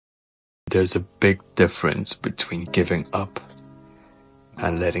There's a big difference between giving up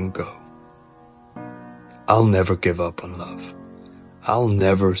and letting go. I'll never give up on love. I'll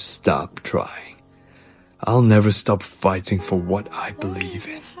never stop trying. I'll never stop fighting for what I believe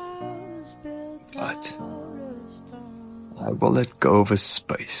in. But I will let go of a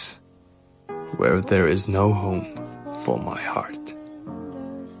space where there is no home for my heart.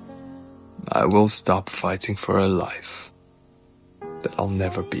 I will stop fighting for a life that I'll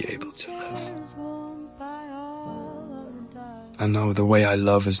never be able to live. I know the way I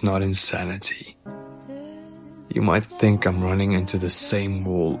love is not insanity. You might think I'm running into the same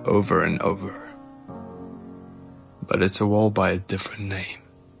wall over and over, but it's a wall by a different name.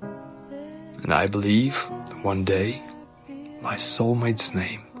 And I believe one day my soulmate's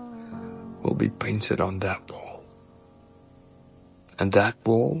name will be painted on that wall. And that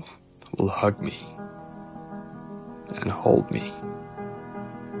wall will hug me and hold me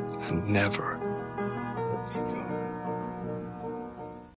and never